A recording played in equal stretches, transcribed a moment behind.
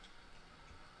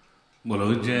बोलो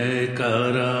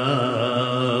जयकारा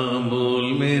बोल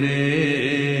मेरे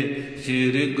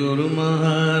श्री गुरु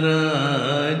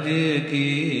महाराज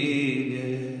की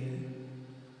जय।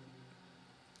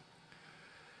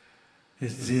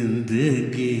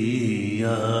 जिंदगी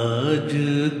आज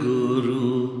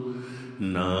गुरु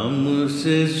नाम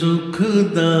से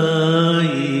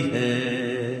सुखदाई है।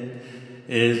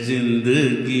 ए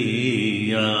जिंदगी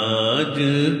आज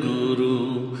गुरु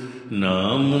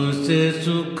नाम से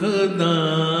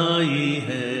सुखदाई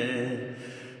है।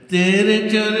 तेरे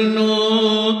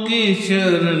चरणों की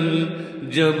शरण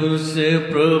जब से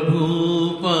प्रभु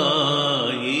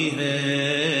पाई है।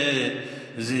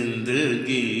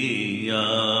 जिंदगी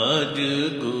आज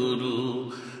गुरु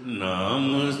नाम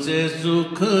से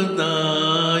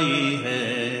सुखदाई है।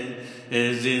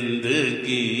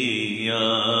 जिंदगी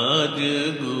आज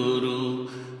गुरु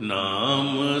नाम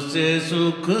से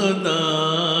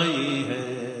सुखदाई है।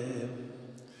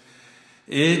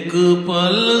 एक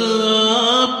पल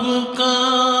आपका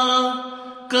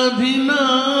कभी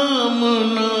नाम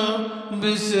ना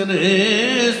बिसरे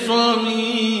स्वामी।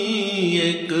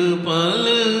 एक पल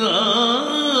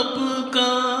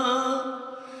आपका,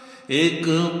 एक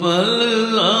पल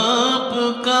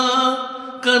आपका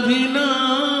कभी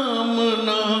नाम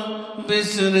ना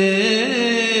बिसरे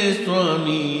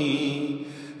स्वामी।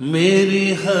 मेरी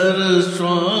हर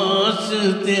श्वास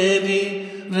तेरी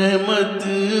रहमत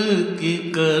की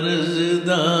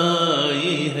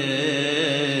कर्जदाई है।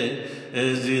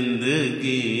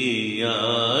 जिंदगी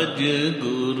आज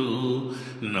गुरु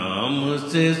नाम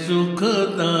से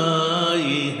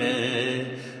सुखदाई है।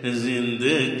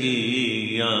 जिंदगी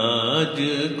आज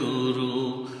गुरु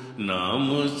नाम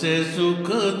से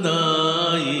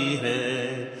सुखदाई है।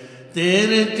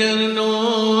 तेरे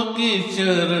चरणों की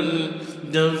शरण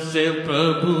जब से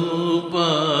प्रभु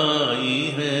पाई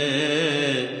है।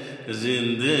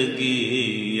 जिंदगी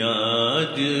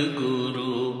आज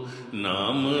गुरु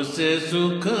नाम से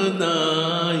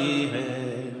सुखदाई है।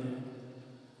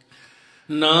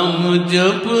 नाम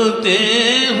जपते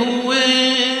हुए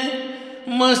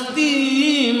मस्ती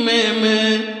में मैं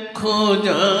खो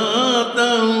जाता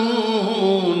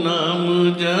हूँ। नाम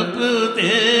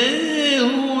जपते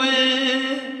हुए,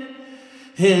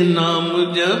 हे नाम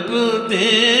जपते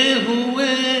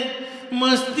हुए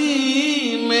मस्ती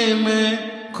में मैं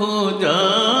खो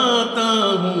जाता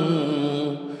हूँ।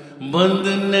 बंद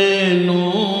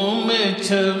नैनों में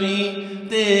छवि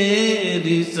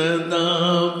तेरी सदा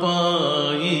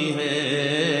पाई है।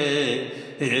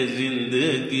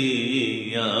 जिंदगी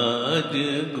आज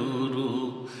गुरु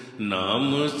नाम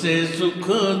से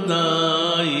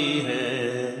सुखदाई है।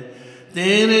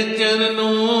 तेरे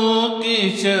चरणों की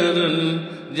शरण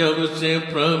जब से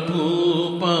प्रभु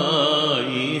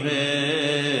पाई है।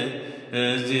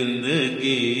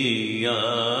 जिंदगी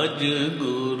आज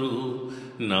गुरु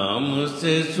नाम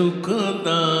से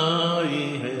सुखदाई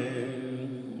है।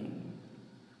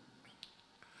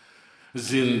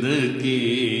 जिंदगी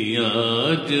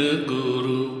आज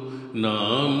गुरु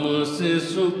नाम से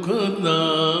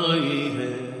सुखदाई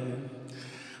है।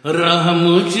 राह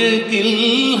मुश्किल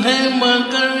है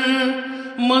मगर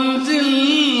मंजिल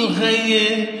है ये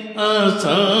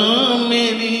आसान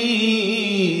मेरी।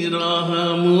 राह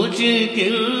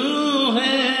मुश्किल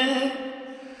है,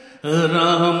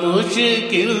 राह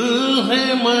मुश्किल है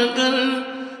मगर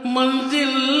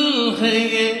मंजिल है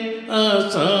ये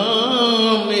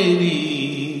आसान मेरी।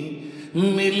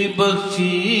 मिली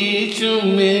बख्शीश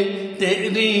में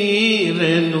तेरी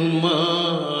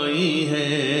रहनुमाई है।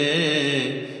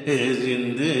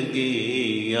 जिंदगी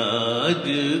आज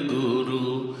गुरु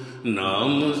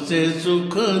नाम से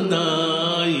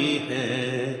सुखदाई है।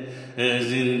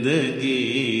 जिंदगी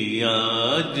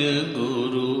आज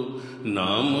गुरु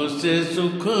नाम से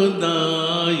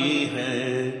सुखदाई है।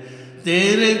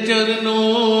 तेरे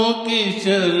चरणों की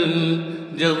शरण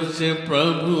जब से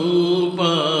प्रभु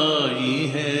पाई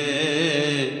है।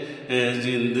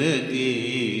 जिंदगी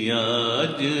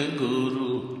आज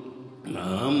गुरु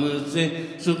नाम से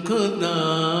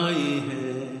सुखदाई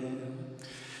है।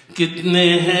 कितने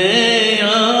हैं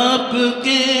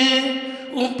आपके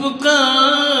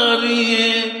उपकार ये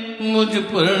मुझ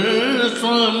पर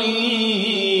स्वामी।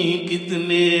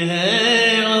 कितने हैं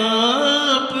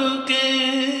आपके,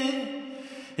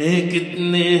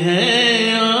 कितने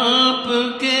हैं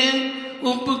आपके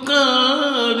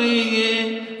उपकार ये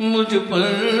मुझ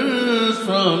पर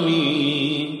स्वामी।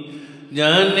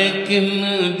 जाने किन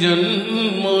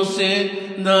जन्मों से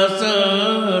दासा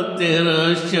तेरा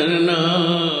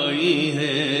शरणाई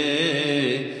है।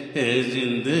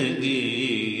 जिंदगी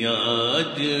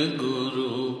आज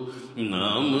गुरु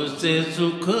नाम से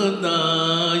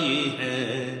सुखदाई है।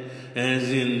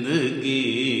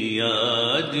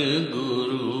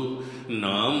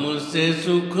 नाम से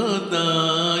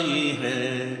सुखदाई है।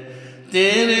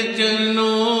 तेरे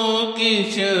चरणों की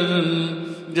शरण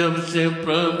जब से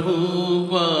प्रभु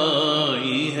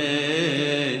पाई है,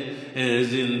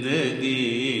 जिंदगी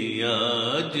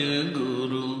आज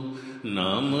गुरु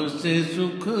नाम से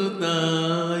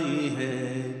सुखदाई है।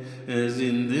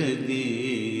 जिंदगी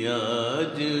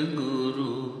आज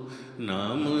गुरु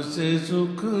नाम से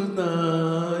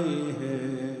सुखदाई है।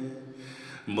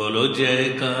 बोलो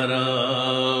जयकारा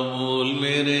बोल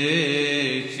मेरे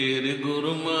श्री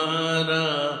गुरु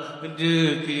महाराज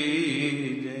की।